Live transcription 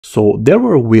So there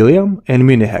were William and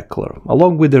Minnie Heckler,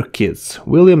 along with their kids,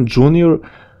 William Jr.,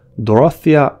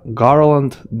 Dorothea,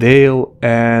 Garland, Dale,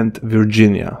 and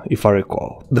Virginia, if I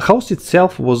recall. The house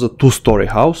itself was a two-story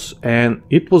house, and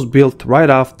it was built right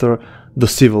after the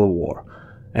Civil War.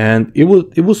 And it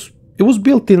was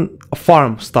built in a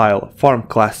farm style, farm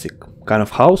classic kind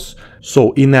of house.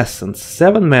 So in essence,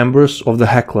 7 members of the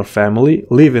Heckler family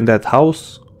live in that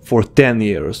house for 10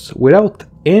 years without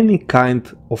any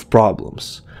kind of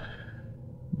problems.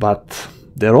 But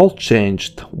they're all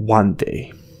changed one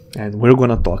day. And we're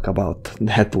gonna talk about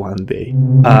that one day.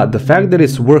 The fact that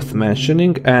it's worth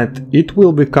mentioning, and it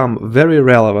will become very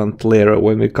relevant later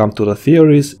when we come to the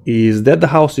theories, is that the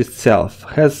house itself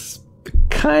has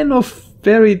kind of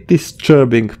very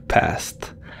disturbing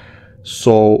past.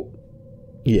 So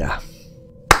yeah,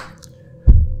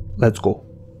 let's go.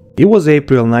 It was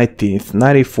April 19th,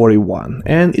 1941,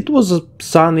 and it was a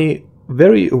sunny,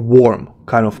 very warm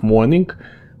kind of morning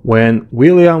when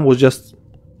William was just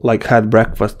had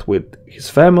breakfast with his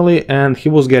family, and he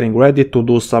was getting ready to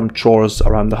do some chores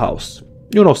around the house.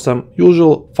 You know, some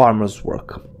usual farmer's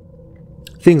work.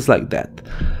 Things like that.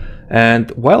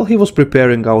 And while he was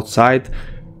preparing outside,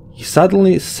 he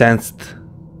suddenly sensed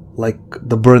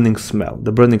the burning smell,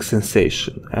 the burning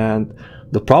sensation. And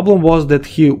the problem was that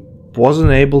he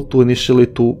wasn't able to initially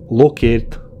to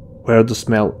locate where the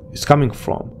smell is coming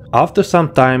from. After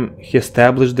some time, he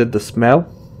established that the smell,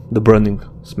 the burning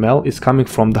smell, is coming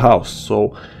from the house.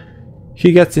 So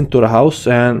he gets into the house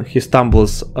and he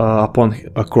stumbles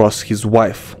across his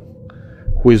wife,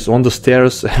 who is on the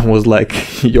stairs, and was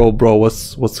like, "Yo, bro,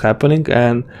 what's happening?"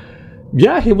 And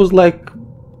yeah, he was like,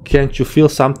 "Can't you feel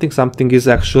something? Something is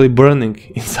actually burning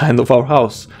inside of our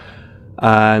house."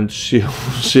 And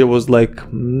she was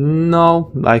like,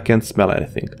 "No, I can't smell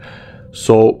anything."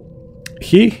 So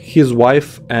his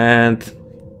wife, and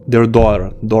their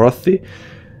daughter Dorothy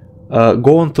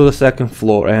go onto the second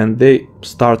floor, and they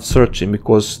start searching,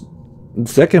 because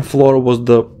the second floor was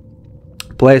the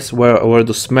place where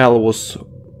the smell was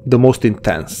the most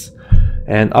intense.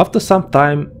 And after some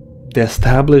time, they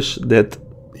established that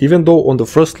even though on the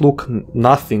first look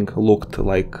nothing looked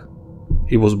like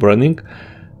it was burning,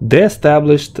 they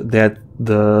established that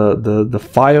the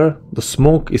fire, the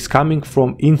smoke, is coming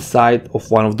from inside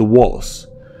of one of the walls.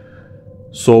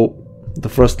 So the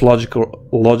first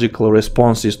logical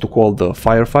response is to call the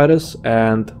firefighters,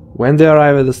 and when they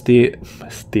arrive at the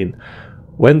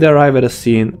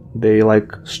scene, they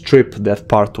strip that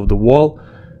part of the wall,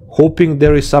 hoping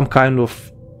there is some kind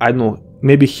of, I don't know,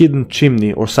 maybe hidden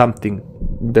chimney or something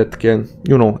that can,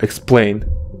 explain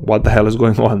what the hell is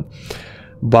going on.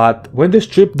 But when they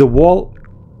stripped the wall,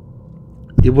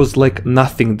 it was like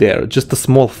nothing there, just a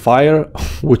small fire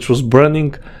which was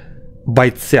burning by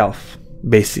itself,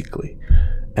 basically.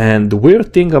 And the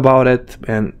weird thing about it,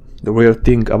 and the weird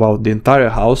thing about the entire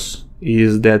house,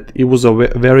 is that it was a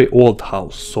very old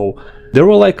house. So there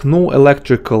were no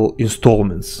electrical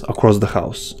installments across the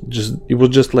house. It was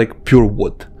just pure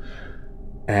wood.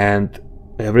 And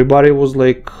everybody was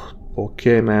like,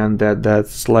 "Okay, man,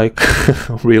 that's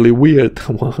really weird.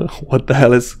 What the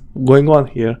hell is going on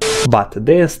here?" But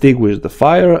they extinguished the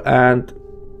fire and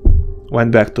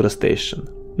went back to the station.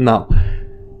 Now,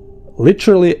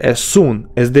 literally as soon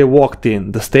as they walked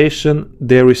in the station,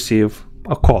 they receive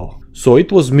a call. So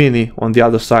it was Minnie on the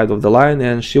other side of the line,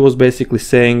 and she was basically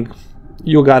saying,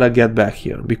 "You gotta get back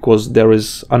here because there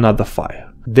is another fire."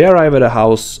 They arrive at the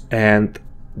house, and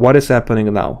what is happening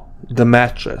now? The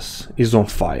mattress is on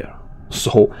fire.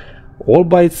 So all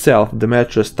by itself, the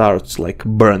mattress starts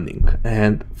burning,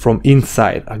 and from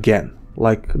inside again,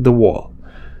 like the wall.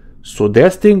 So they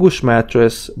extinguish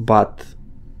mattress, but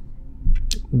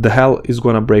the hell is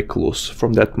gonna break loose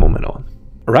from that moment on.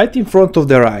 Right in front of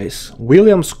their eyes,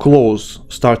 William's clothes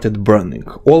started burning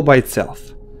all by itself.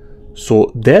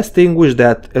 So they extinguished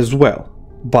that as well.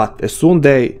 But as soon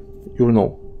they,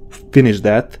 finished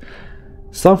that,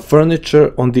 some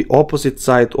furniture on the opposite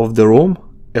side of the room,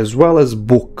 as well as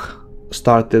book,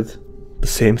 started the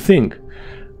same thing.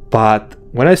 But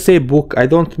when I say book, I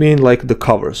don't mean the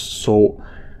covers. So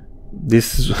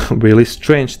this is a really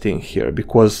strange thing here,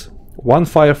 because one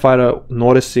firefighter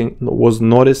noticed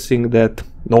that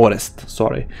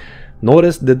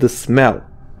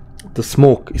the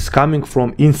smoke is coming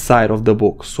from inside of the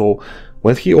book. So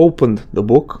when he opened the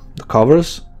book, the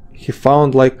covers, he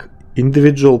found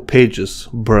individual pages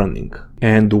burning.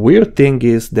 And the weird thing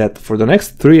is that for the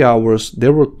next 3 hours,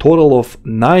 there were a total of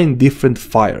 9 different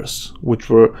fires, which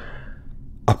were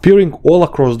appearing all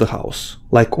across the house,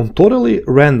 on totally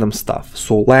random stuff.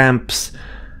 So lamps,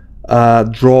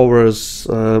 drawers,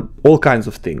 all kinds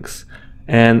of things.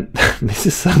 And this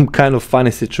is some kind of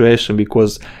funny situation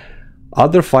because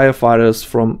other firefighters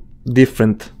from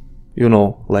different, you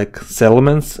know, like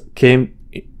settlements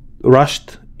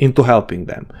rushed into helping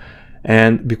them.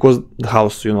 And because the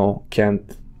house, you know,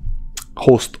 can't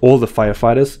host all the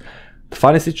firefighters, the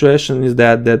funny situation is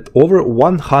that over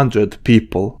 100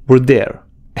 people were there,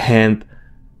 and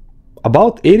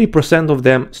about 80% of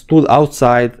them stood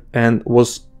outside and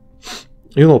was,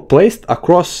 you know, placed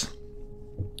across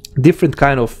different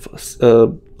kind of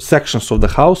sections of the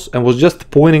house and was just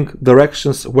pointing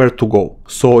directions where to go.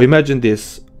 So imagine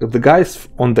this, the guys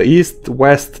on the east,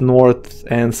 west, north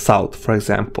and south, for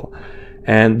example,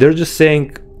 and they're just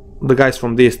saying, the guys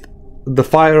from the east, the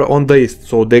fire on the east,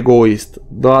 so they go east.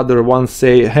 The other ones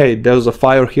say, hey, there's a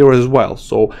fire here as well.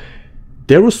 So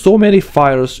there were so many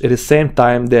fires at the same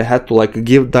time, they had to like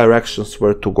give directions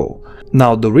where to go.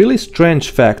 Now the really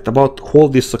strange fact about all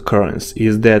this occurrence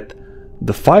is that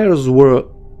the fires were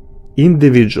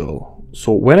individual.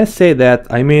 So when I say that,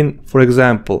 I mean, for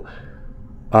example,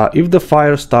 if the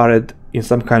fire started in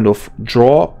some kind of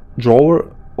drawer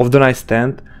of the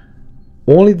nightstand,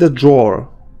 only the drawer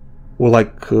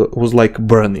was like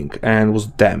burning and was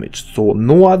damaged. So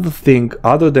no other thing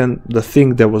other than the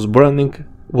thing that was burning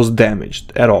was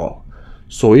damaged at all.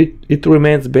 So it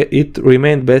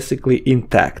remained basically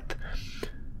intact.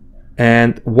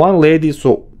 And one lady,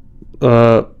 so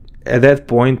at that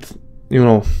point, you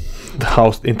know,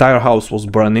 the entire house was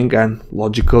burning, and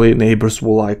logically neighbors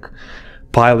were like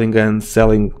piling and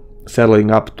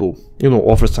settling up to, you know,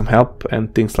 offer some help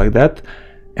and things like that.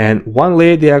 And one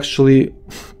lady actually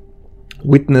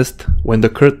witnessed when the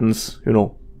curtains, you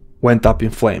know, went up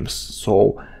in flames.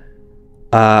 So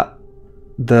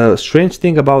the strange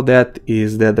thing about that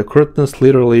is that the curtains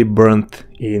literally burnt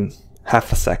in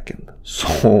half a second.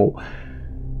 So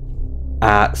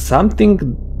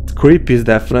something creepy is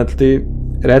definitely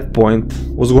at that point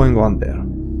was going on there.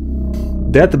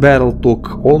 That battle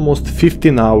took almost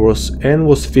 15 hours and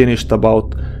was finished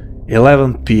about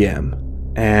 11 p.m.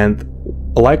 And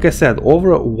like I said,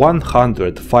 over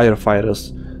 100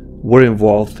 firefighters were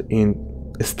involved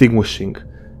in extinguishing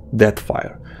that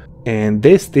fire. And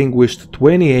they extinguished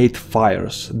 28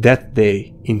 fires that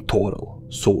day in total.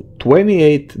 So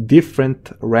 28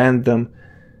 different random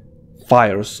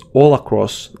fires all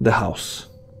across the house.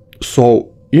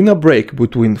 So in a break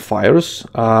between fires,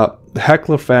 the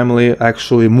Heckler family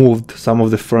actually moved some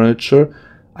of the furniture,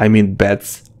 I mean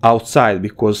beds, outside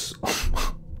because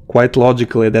quite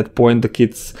logically at that point the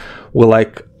kids were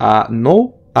like,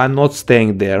 no, I'm not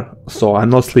staying there, so I'm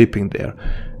not sleeping there.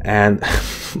 And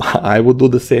I would do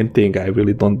the same thing. I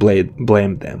really don't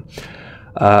blame them.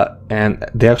 And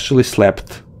they actually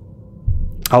slept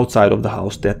outside of the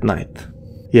house that night.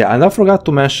 Yeah, and I forgot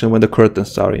to mention, when the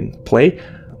curtains are in play,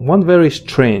 one very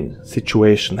strange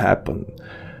situation happened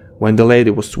when the lady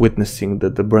was witnessing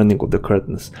the burning of the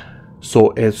curtains. So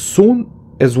as soon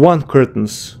as one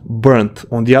curtains burnt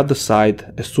on the other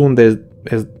side, as soon as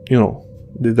you know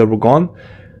they were gone,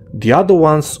 the other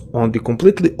ones on the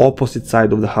completely opposite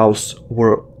side of the house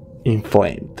were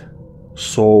inflamed.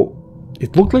 So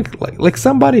it looked like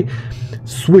somebody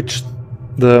switched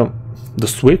the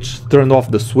switch, turned off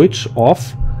the switch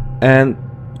off, and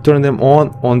turned them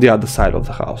on the other side of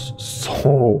the house.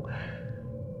 So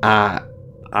I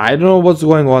don't know what's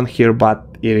going on here, but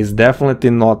it is definitely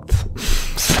not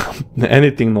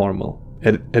anything normal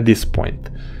at this point.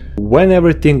 When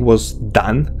everything was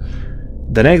done,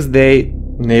 the next day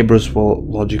neighbors were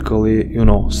logically, you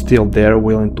know, still there,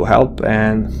 willing to help,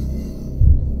 and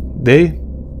they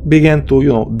began to, you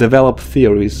know, develop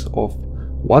theories of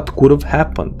what could have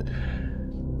happened.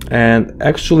 And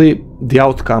actually the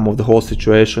outcome of the whole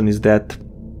situation is that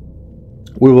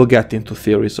we will get into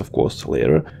theories, of course,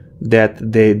 later,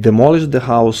 that they demolished the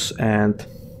house and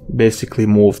basically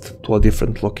moved to a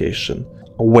different location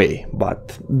away.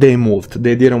 But they moved,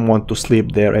 they didn't want to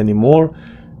sleep there anymore,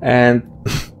 and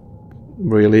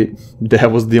really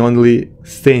that was the only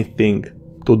sane thing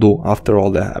to do after all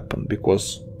that happened.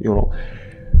 Because, you know,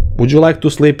 would you like to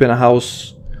sleep in a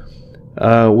house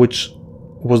which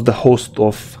was the host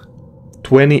of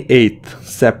 28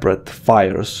 separate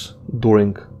fires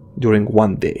during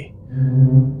one day?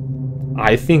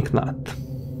 I think not.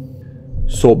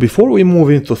 So before we move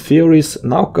into theories,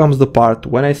 now comes the part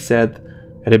when I said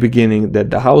at the beginning that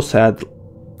the house had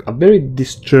a very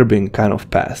disturbing kind of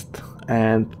past,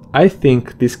 and I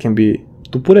think this can be,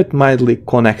 to put it mildly,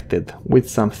 connected with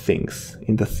some things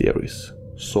in the theories.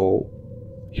 So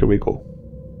here we go.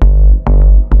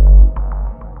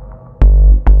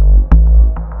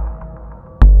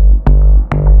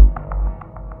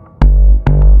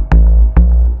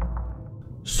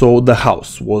 So the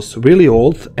house was really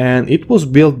old and it was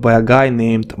built by a guy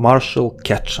named Marshall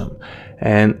Ketchum,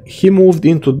 and he moved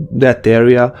into that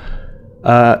area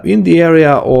in the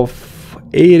area of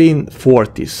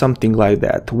 1840, something like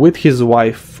that, with his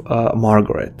wife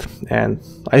Margaret, and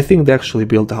I think they actually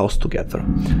built the house together.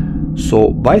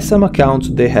 So by some accounts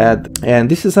they had, and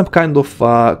this is some kind of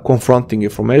confronting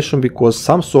information, because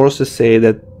some sources say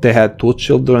that they had 2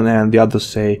 children and the others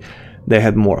say they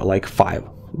had more, like 5.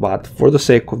 But for the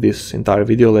sake of this entire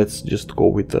video, let's just go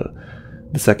with the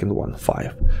second one,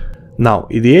 5. Now,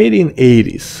 in the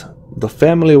 1880s, the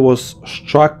family was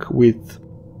struck with,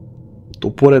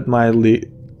 to put it mildly,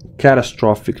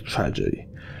 catastrophic tragedy.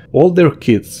 All their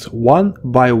kids, one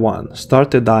by one,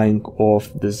 started dying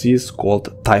of disease called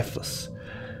typhus.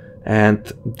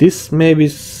 And this maybe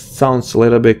sounds a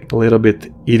little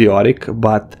bit idiotic,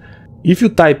 but if you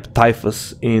type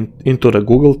typhus into the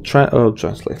Google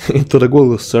translate into the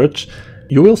Google search,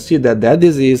 you will see that that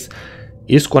disease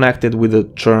is connected with the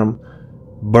term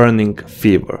burning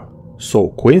fever. So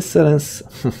coincidence?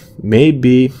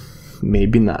 Maybe,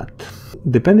 maybe not.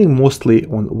 Depending mostly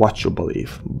on what you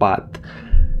believe, but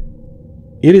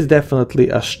it is definitely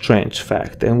a strange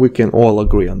fact, and we can all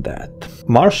agree on that.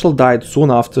 Marshall died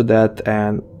soon after that,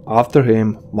 and after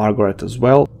him, Margaret as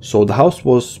well. So the house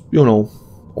was, you know,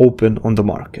 open on the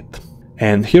market.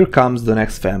 And here comes the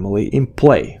next family in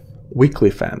play,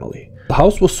 Weekly family. The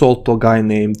house was sold to a guy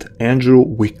named Andrew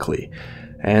Weekly,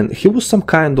 and he was some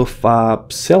kind of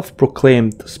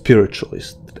self-proclaimed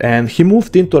spiritualist, and he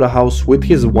moved into the house with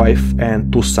his wife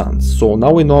and 2 sons. So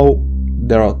now we know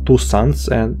there are 2 sons,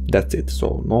 and that's it.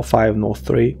 So no 5, no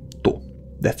 3, 2,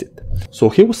 that's it. So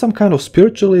he was some kind of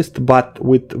spiritualist, but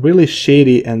with really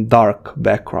shady and dark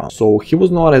background. So he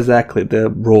was not exactly the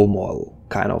role model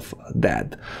kind of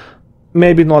dad.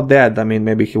 Maybe not dad, I mean,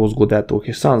 maybe he was good dad to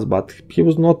his sons, but he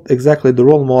was not exactly the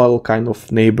role model kind of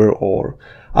neighbor or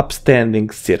upstanding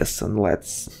citizen,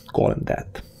 let's call him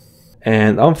that.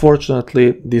 And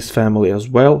unfortunately, this family as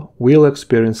well will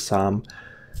experience some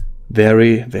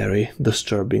very, very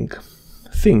disturbing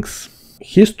things.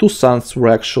 His 2 sons were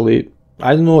actually,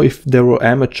 I don't know if they were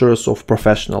amateurs or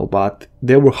professional, but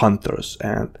they were hunters,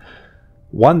 and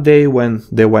one day when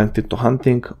they went into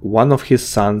hunting, one of his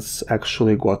sons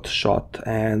actually got shot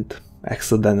and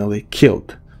accidentally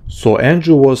killed. So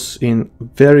Andrew was in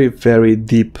very, very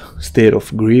deep state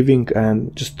of grieving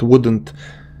and just couldn't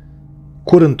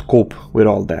cope with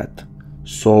all that.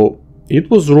 So it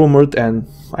was rumored, and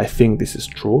I think this is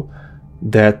true,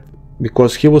 that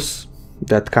because he was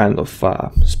that kind of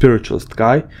spiritualist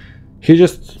guy, he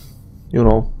just, you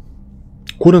know,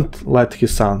 couldn't let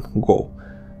his son go.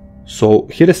 So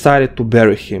he decided to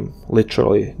bury him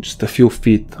literally just a few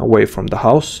feet away from the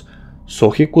house,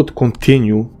 so he could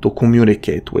continue to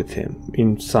communicate with him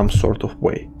in some sort of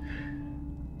way.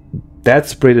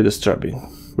 That's pretty disturbing,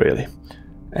 really.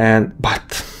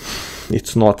 But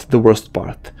it's not the worst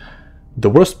part. The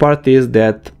worst part is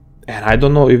that, and I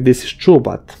don't know if this is true,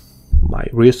 but my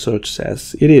research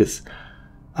says it is,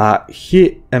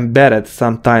 he embedded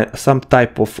some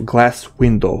type of glass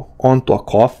window onto a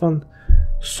coffin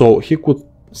so he could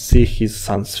see his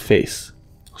son's face.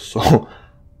 So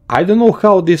I don't know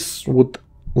how this would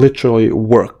literally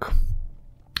work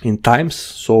in times.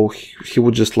 So he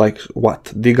would just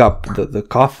dig up the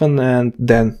coffin and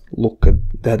then look at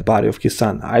that body of his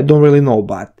son. I don't really know,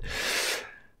 but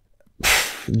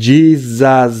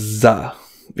Jesus,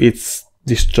 it's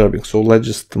disturbing. So let's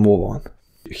just move on.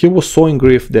 He was so in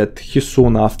grief that he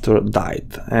soon after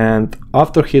died, and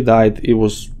after he died, it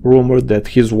was rumored that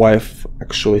his wife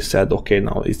actually said, okay,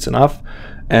 now it's enough,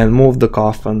 and moved the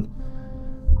coffin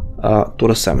to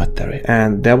the cemetery.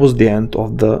 And that was the end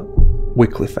of the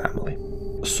Weekly family.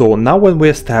 So now when we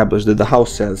established that the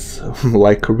house has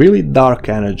like really dark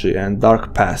energy and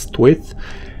dark past to it,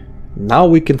 now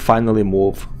we can finally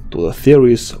move to the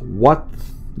theories. What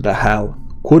the hell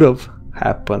could have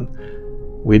happened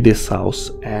with this house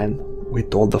and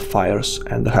with all the fires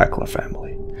and the Heckler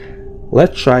family?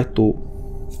 Let's try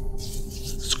to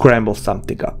scramble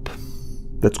something up.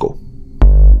 Let's go.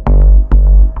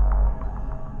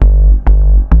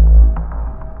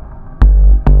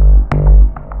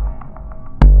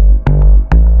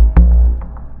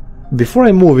 Before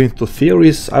I move into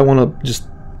theories, I want to just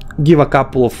give a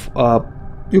couple of,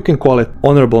 you can call it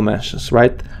honorable mentions,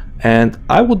 right? And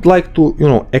I would like to,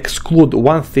 exclude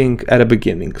one thing at the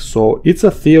beginning. So it's a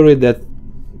theory that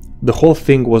the whole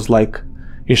thing was like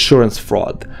insurance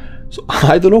fraud. So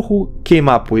I don't know who came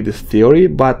up with this theory,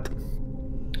 but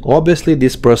obviously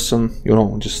this person,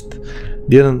 just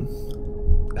didn't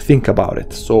think about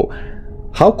it. So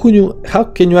how can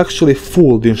you actually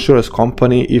fool the insurance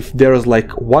company if there's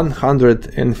like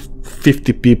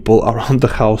 150 people around the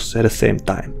house at the same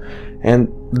time, and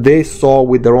they saw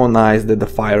with their own eyes that the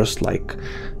fires, like,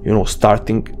 you know,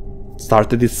 started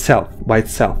itself by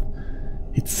itself.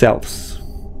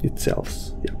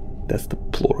 Yeah, that's the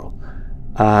plural.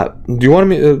 Do you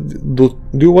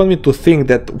want me to think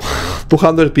that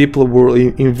 200 people were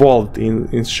involved in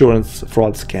insurance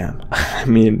fraud scam? I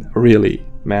mean, really,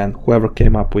 man, whoever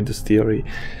came up with this theory,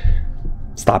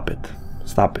 stop it.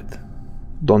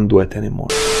 Don't do it anymore.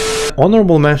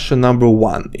 Honorable mention number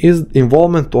 1 is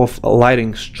involvement of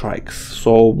lightning strikes.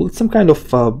 So some kind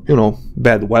of you know,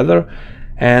 bad weather,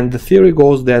 and the theory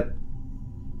goes that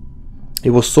it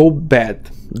was so bad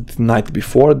the night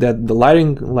before that the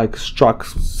lightning like struck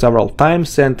several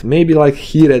times and maybe like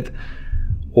hit it,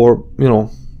 or, you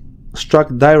know, struck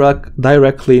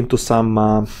directly into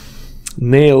some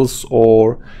nails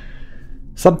or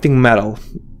something metal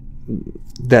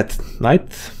that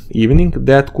evening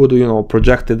that could, you know,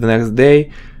 project it the next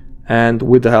day, and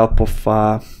with the help of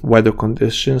weather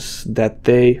conditions that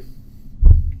day,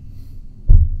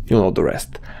 you know the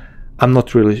rest. I'm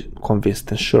not really convinced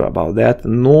and sure about that,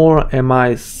 nor am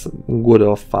I good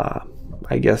of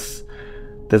I guess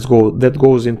that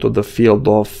goes into the field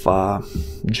of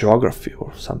geography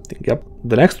or something. Yep.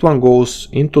 The next one goes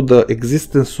into the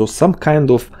existence of some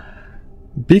kind of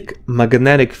big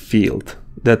magnetic field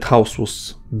that house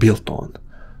was built on.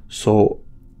 So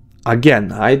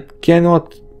again, I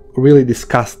cannot really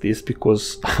discuss this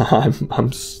because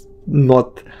I'm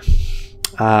not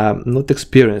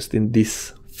experienced in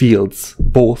these fields,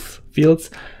 both fields.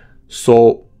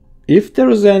 So if there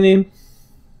is any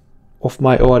of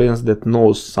my audience that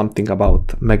knows something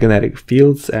about magnetic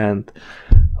fields and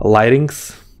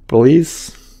lightings,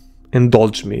 please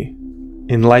indulge me,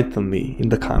 enlighten me in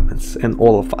the comments, and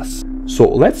all of us. So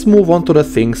let's move on to the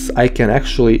things I can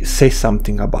actually say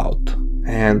something about,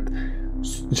 and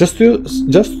just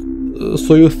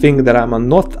so you think that I'm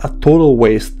not a total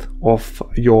waste of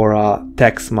your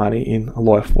tax money in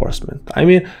law enforcement. I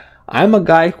mean, I'm a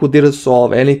guy who didn't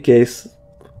solve any case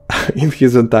in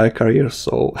his entire career,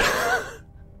 so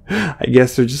I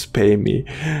guess you're just paying me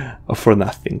for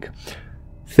nothing.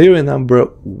 Theory number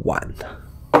 1.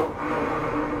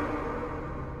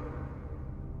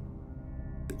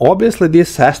 Obviously,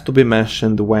 this has to be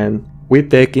mentioned when we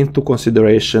take into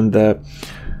consideration the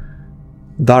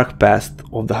dark past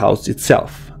of the house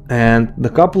itself. And the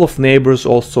couple of neighbors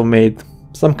also made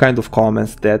some kind of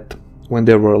comments that when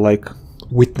they were like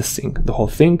witnessing the whole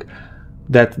thing,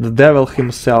 that the devil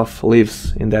himself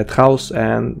lives in that house,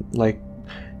 and like,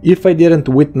 if I didn't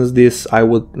witness this, I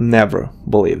would never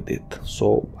believe it.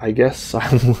 So I guess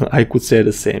I could say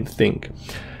the same thing.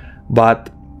 But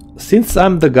since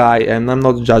I'm the guy, and I'm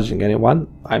not judging anyone,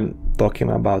 I'm talking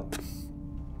about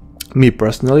me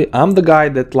personally, I'm the guy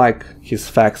that like his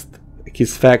facts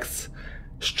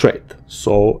straight,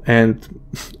 so, and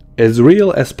as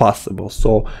real as possible.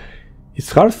 So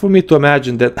it's hard for me to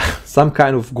imagine that some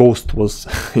kind of ghost was,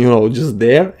 you know, just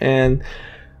there and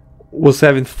was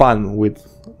having fun with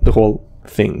the whole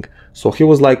thing. So he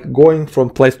was like going from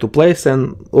place to place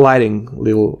and lighting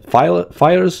little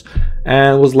fires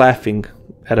and was laughing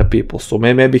at the people. So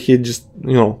maybe he just,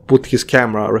 you know, put his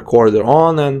camera recorder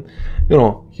on, and, you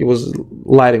know, he was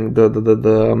lighting the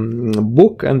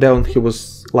book, and then he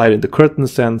was lighting the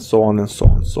curtains, and so on and so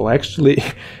on. So actually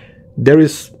there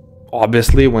is,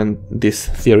 obviously, when these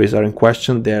theories are in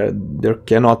question, there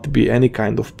cannot be any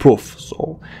kind of proof.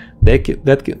 So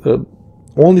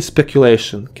only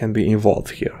speculation can be involved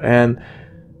here. And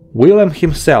William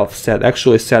himself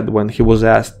actually said when he was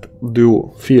asked, do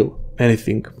you feel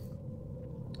anything?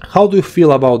 How do you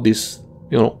feel about this,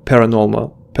 you know,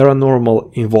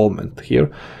 paranormal involvement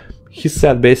here? He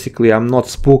said basically, I'm not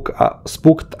spooked,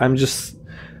 I'm just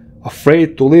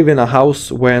afraid to live in a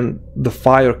house when the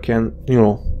fire can, you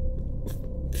know,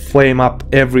 flame up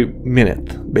every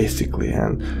minute, basically,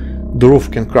 and the roof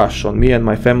can crash on me and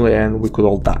my family and we could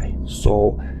all die.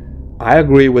 So I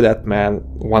agree with that man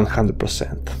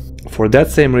 100%. For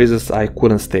that same reasons, I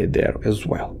couldn't stay there as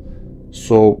well.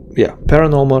 So yeah,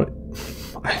 paranormal,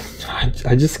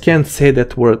 I just can't say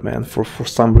that word, man, for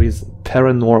some reason.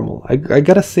 Paranormal, I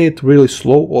gotta say it really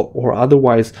slow, or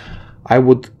otherwise I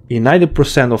would in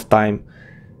 90% of time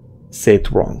say it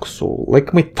wrong. So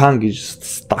like my tongue is just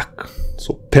stuck.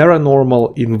 So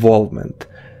paranormal involvement,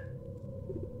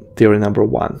 theory number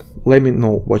 1. Let me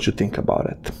know what you think about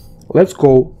it. Let's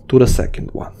go to the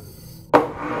second one.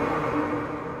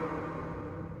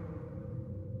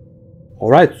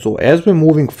 Alright, so as we're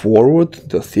moving forward,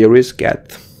 the theories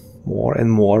get more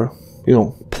and more, you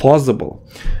know, plausible.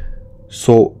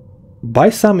 So by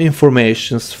some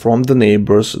informations from the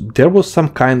neighbors, there was some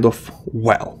kind of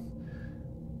well.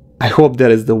 I hope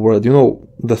that is the word, you know,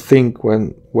 the thing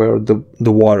where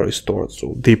the water is stored,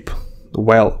 so deep,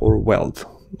 well or weld.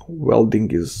 Welding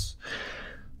is,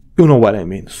 you know what I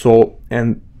mean. So,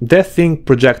 and that thing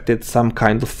projected some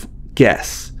kind of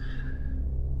gas.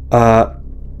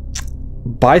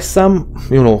 By some,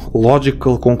 you know,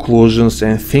 logical conclusions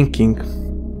and thinking,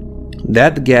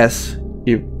 that gas,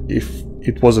 if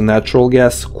it was a natural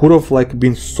gas, could have like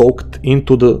been soaked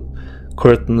into the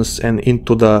curtains and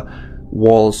into the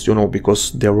walls, you know,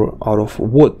 because they were out of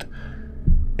wood.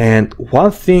 And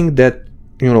one thing that,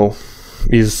 you know,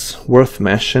 is worth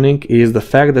mentioning is the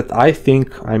fact that I think,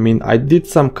 I mean, I did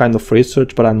some kind of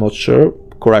research, but I'm not sure,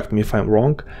 correct me if I'm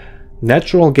wrong,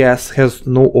 natural gas has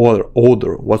no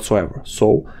odor whatsoever.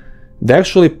 So they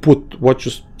actually put what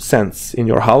you sense in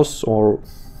your house or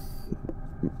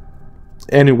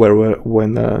anywhere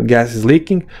when gas is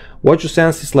leaking, what you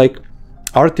sense is like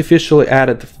artificially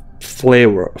added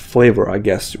flavor, I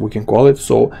guess we can call it.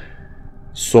 So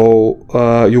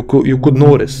you could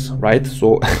notice, right?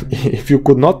 So if you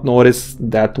could not notice,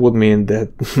 that would mean that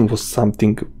was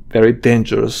something very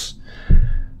dangerous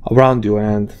around you,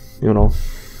 and you know,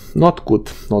 not good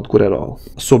at all.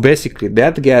 So basically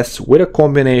that gas, with a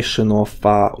combination of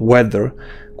weather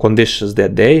conditions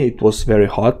that day, it was very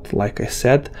hot, like I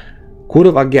said, could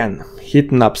have again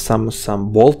hidden up some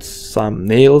bolts, some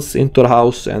nails into the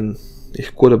house, and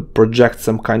it could have projected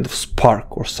some kind of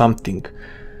spark or something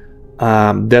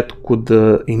that could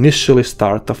initially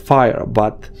start a fire.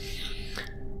 But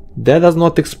that does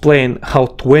not explain how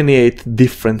 28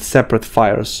 different separate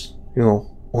fires, you know,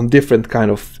 on different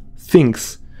kind of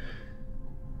things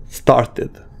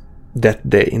started that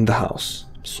day in the house.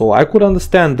 So I could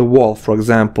understand the wall, for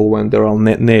example, when there are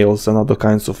nails and other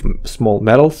kinds of small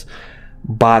metals.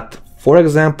 But for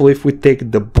example, if we take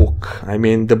the book, I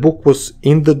mean, the book was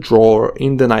in the drawer,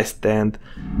 in the nightstand.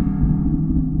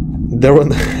 There were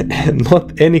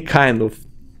not any kind of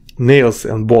nails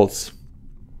and bolts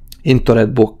into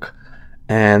that book,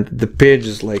 and the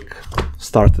pages like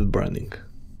started burning.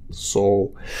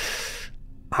 So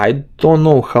I don't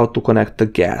know how to connect the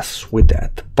gas with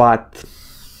that, but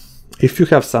if you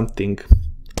have something,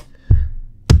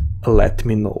 let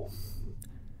me know.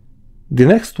 The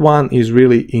next one is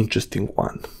really interesting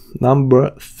one,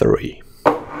 number 3.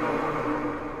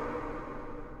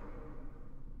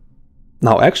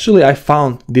 Now actually I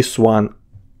found this one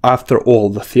after all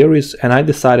the theories, and I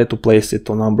decided to place it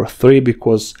on number 3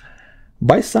 because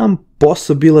by some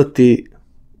possibility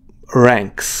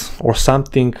ranks or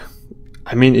something,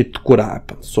 I mean, it could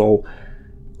happen. So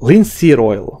linseed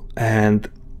oil, and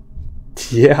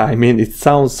yeah, I mean, it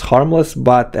sounds harmless,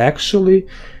 but actually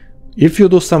if you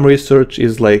do some research,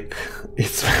 is like,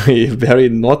 it's very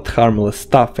not harmless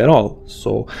stuff at all.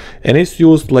 So, and it's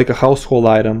used like a household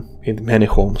item in many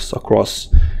homes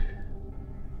across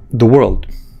the world,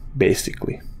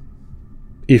 basically,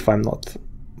 if I'm not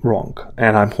wrong,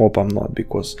 and I hope I'm not,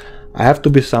 because I have to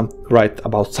be right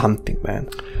about something, man.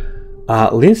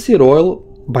 Linseed oil,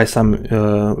 by some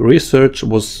research,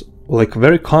 was like a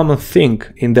very common thing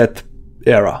in that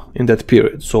era, in that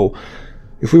period. So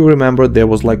if we remember, there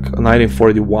was like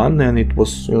 1941, and it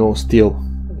was, you know, still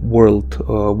World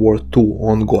War II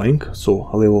ongoing, so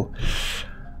a little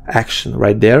action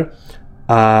right there.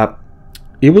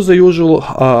 It was a usual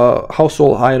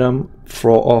household item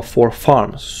for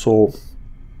farms. So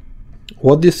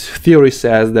what this theory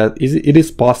says, that it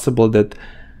is possible that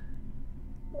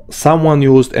someone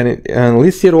used, and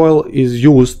linseed oil is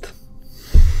used.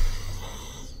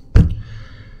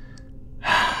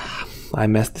 I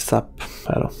messed this up.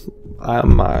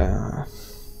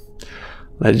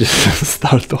 Let's just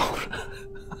start over.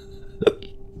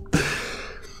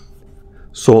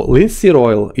 So linseed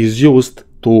oil is used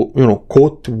to, you know,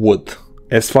 coat wood,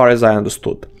 as far as I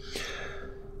understood.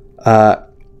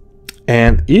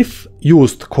 And if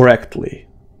used correctly,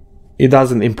 it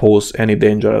doesn't impose any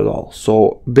danger at all.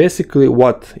 So basically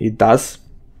what it does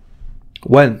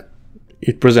when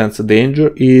it presents a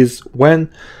danger is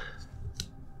when,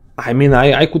 I mean,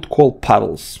 I could call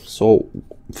puddles. So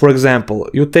for example,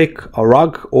 you take a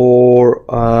rug or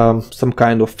some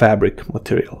kind of fabric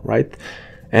material, right?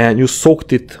 And you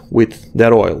soaked it with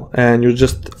that oil, and you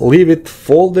just leave it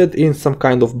folded in some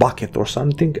kind of bucket or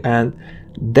something, and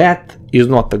that is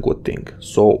not a good thing.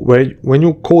 So when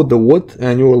you coat the wood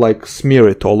and you like smear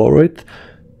it all over it,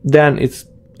 then it's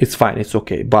fine, it's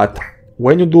okay. But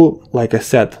when you do, like I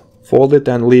said, fold it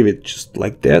and leave it just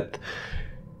like that,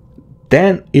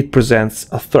 then it presents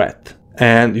a threat.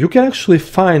 And you can actually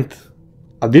find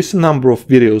a decent number of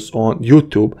videos on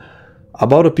YouTube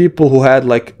about the people who had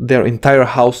like their entire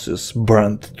houses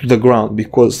burned to the ground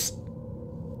because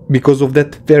of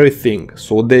that very thing.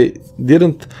 So they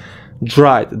didn't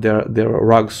dry their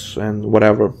rugs and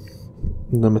whatever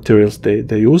the materials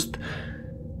they used,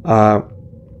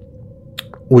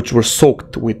 which were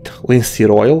soaked with linseed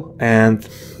oil, and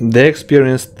they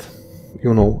experienced,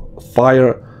 you know,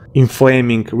 fire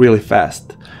inflaming really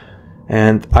fast.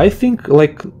 And I think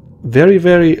like very,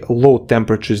 very low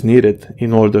temperature is needed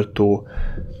in order to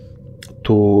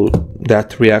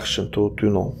that reaction, to you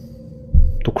know,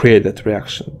 to create that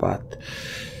reaction. But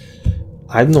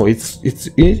I don't know, it's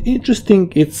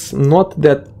interesting. It's not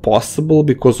that possible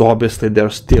because obviously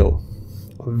there's still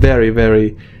very,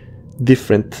 very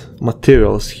different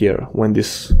materials here when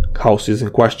this house is in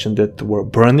question that were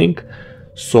burning.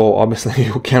 So obviously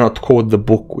you cannot coat the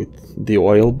book with the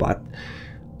oil, but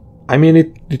I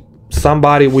mean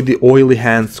somebody with the oily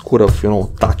hands could have, you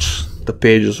know, touched the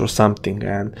pages or something,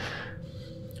 and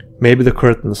maybe the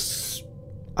curtains.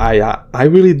 I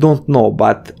really don't know,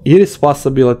 but it is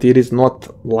possibility. It is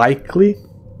not likely,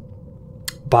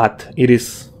 but it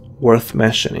is worth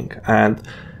mentioning. And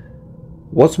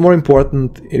what's more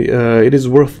important, it is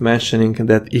worth mentioning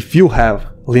that if you have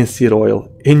linseed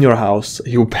oil in your house,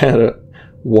 you better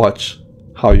watch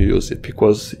how you use it,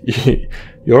 because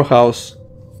your house,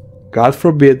 God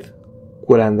forbid,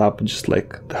 could end up just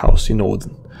like the house in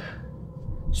Odon.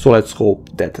 So let's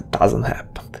hope that it doesn't happen.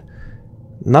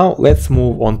 Now let's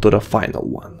move on to the final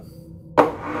one.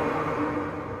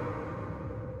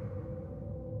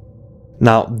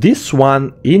 Now this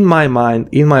one, in my mind,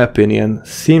 in my opinion,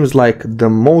 seems like the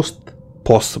most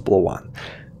possible one,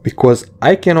 because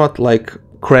I cannot like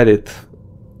credit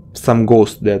some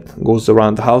ghost that goes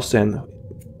around the house and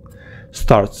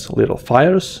starts little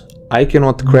fires. I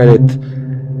cannot credit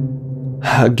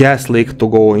a gas leak to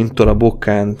go into the book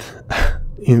and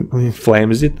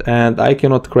inflames it, and I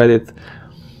cannot credit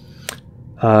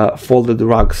folded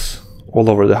rugs all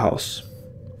over the house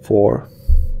for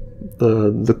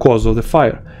the cause of the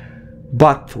fire.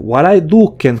 But what I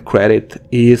can credit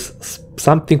is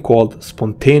something called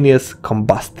spontaneous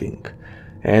combusting.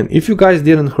 And if you guys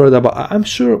didn't heard about, I'm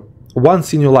sure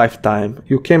once in your lifetime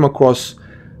you came across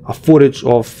a footage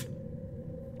of,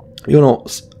 you know,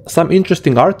 some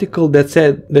interesting article that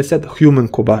said human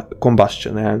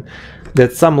combustion, and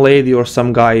that some lady or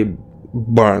some guy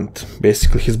burnt,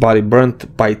 basically his body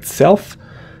burnt by itself,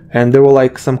 and there were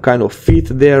like some kind of feet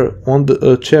there on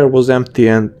the chair was empty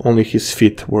and only his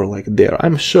feet were like there.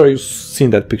 I'm sure you've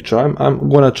seen that picture. I'm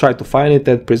gonna try to find it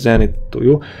and present it to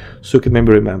you so you can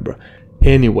maybe remember.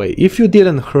 Anyway, if you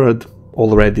didn't heard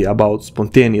already about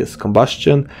spontaneous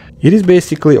combustion, it is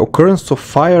basically occurrence of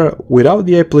fire without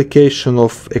the application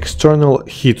of external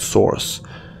heat source,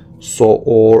 so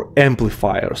or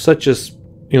amplifier such as,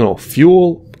 you know,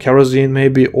 fuel, kerosene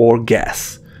maybe, or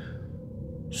gas.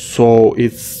 So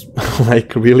it's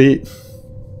like really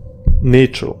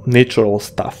natural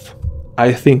stuff.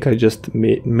 I think I just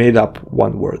made up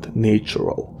one word,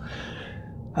 natural.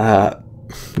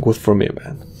 Good for me,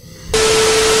 man.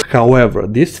 However,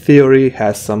 this theory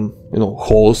has some, you know,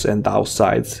 holes and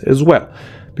downsides as well,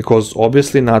 because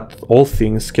obviously not all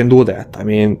things can do that. I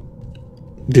mean,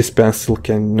 this pencil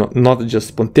can not just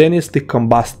spontaneously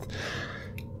combust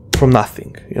from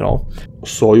nothing, you know.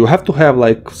 So you have to have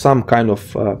like some kind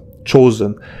of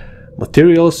chosen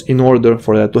materials in order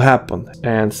for that to happen,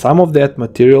 and some of that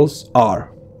materials are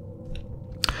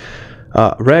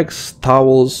rags,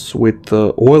 towels with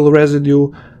oil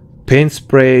residue, paint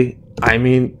spray. I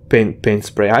mean paint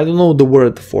spray. I don't know the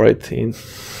word for it in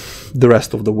the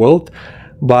rest of the world,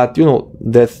 but you know,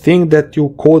 the thing that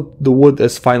you coat the wood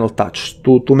as final touch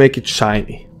to make it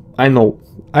shiny. I know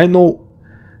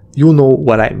you know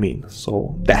what I mean.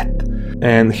 So that.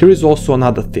 And here is also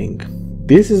another thing.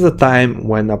 This is a time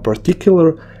when a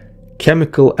particular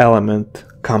chemical element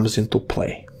comes into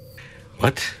play.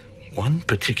 What one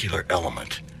particular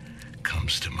element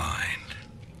comes to mind?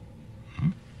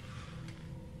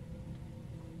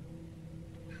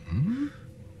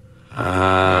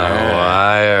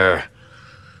 Liar.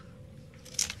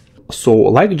 So,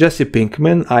 like Jesse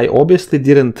Pinkman, I obviously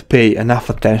didn't pay enough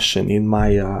attention in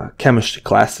my chemistry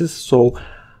classes, so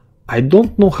I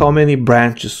don't know how many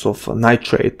branches of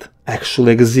nitrate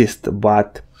actually exist,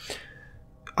 but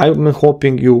I'm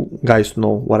hoping you guys know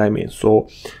what I mean. So,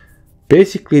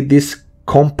 basically this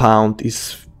compound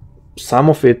is, some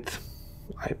of it,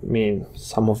 I mean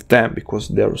some of them, because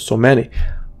there are so many,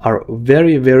 are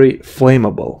very, very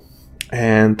flammable.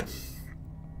 And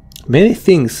many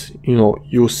things, you know,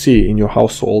 you see in your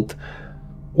household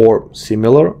or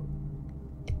similar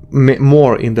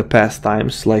more in the past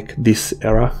times, like this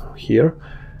era here,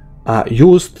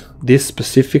 used this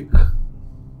specific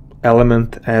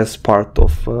element as part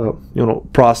of you know,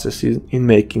 processes in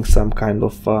making some kind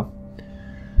of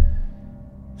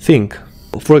thing.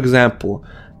 For example,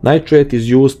 nitrate is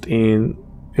used in,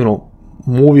 you know,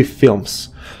 movie films,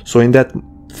 so in that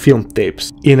film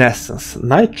tapes. In essence,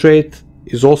 nitrate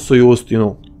is also used, you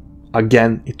know,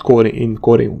 again in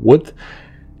coating wood,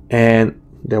 and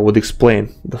that would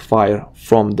explain the fire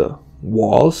from the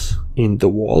walls, in the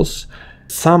walls.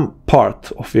 Some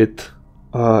part of it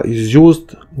is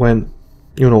used when,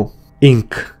 you know,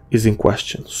 ink is in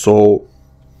question. So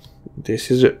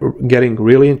this is getting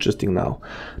really interesting now,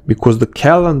 because the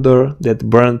calendar that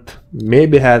burnt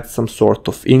maybe had some sort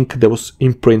of ink that was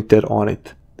imprinted on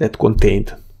it that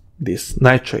contained this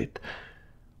nitrate.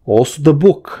 Also the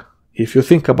book, if you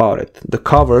think about it, the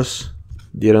covers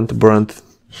didn't burn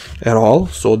at all,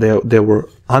 so they were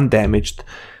undamaged.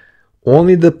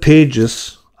 Only the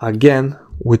pages, again,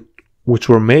 which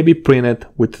were maybe printed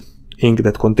with ink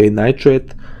that contained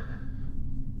nitrate,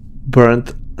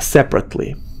 burned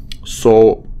separately.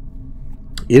 So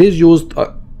it is used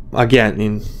again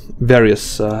in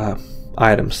various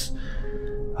items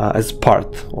as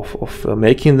part of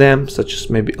making them, such as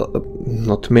maybe,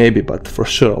 not maybe, but for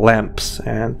sure, lamps.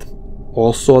 And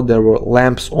also there were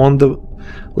lamps on the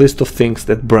list of things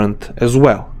that burnt as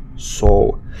well.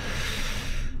 So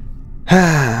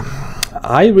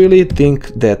I really think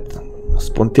that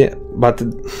but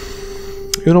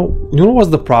you know what's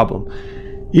the problem?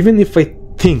 Even if I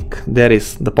think there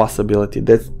is the possibility,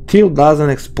 that still doesn't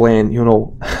explain, you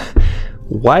know,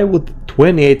 why would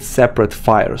 28 separate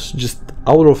fires just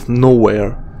out of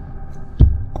nowhere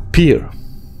appear?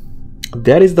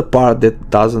 That is the part that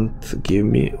doesn't give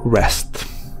me rest,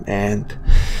 and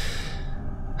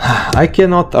I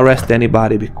cannot arrest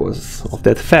anybody because of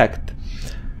that fact.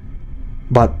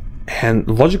 But and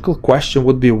logical question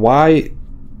would be why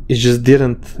it just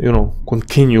didn't, you know,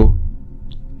 continue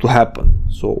to happen.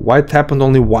 So why it happened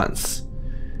only once?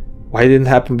 Why didn't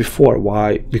happen before?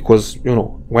 Why? Because, you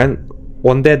know, when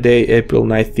on that day, April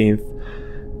 19th,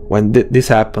 when this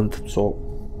happened, so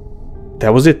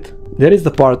that was it. That is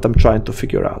the part I'm trying to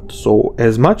figure out. So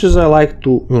as much as I like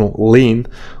to, you know, lean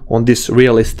on these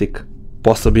realistic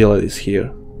possibilities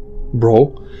here,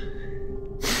 bro,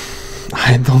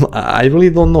 I really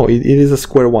don't know. It is a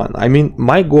square one. I mean,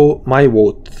 my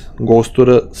vote goes to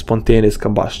the spontaneous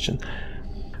combustion.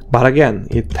 But again,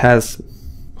 it has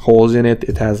holes in it,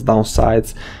 it has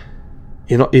downsides.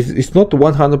 You know, it's not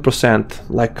 100%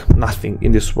 like nothing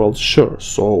in this world, sure.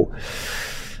 So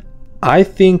I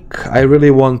think I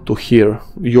really want to hear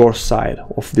your side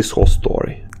of this whole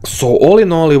story. So all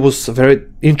in all, it was a very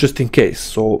interesting case.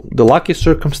 So the lucky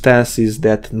circumstance is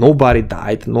that nobody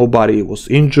died, nobody was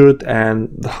injured, and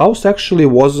the house actually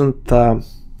wasn't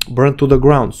burned to the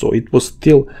ground, so it was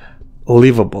still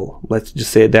livable, let's just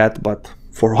say that. But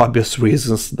for obvious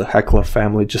reasons, the Heckler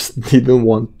family just didn't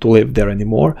want to live there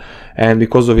anymore, and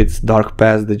because of its dark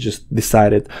past, they just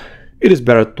decided it is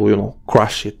better to, you know,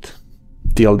 crush it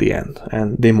till the end,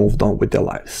 and they moved on with their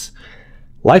lives.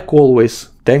 Like always,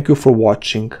 thank you for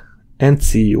watching, and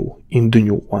see you in the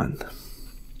new one.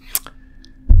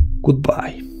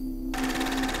 Goodbye.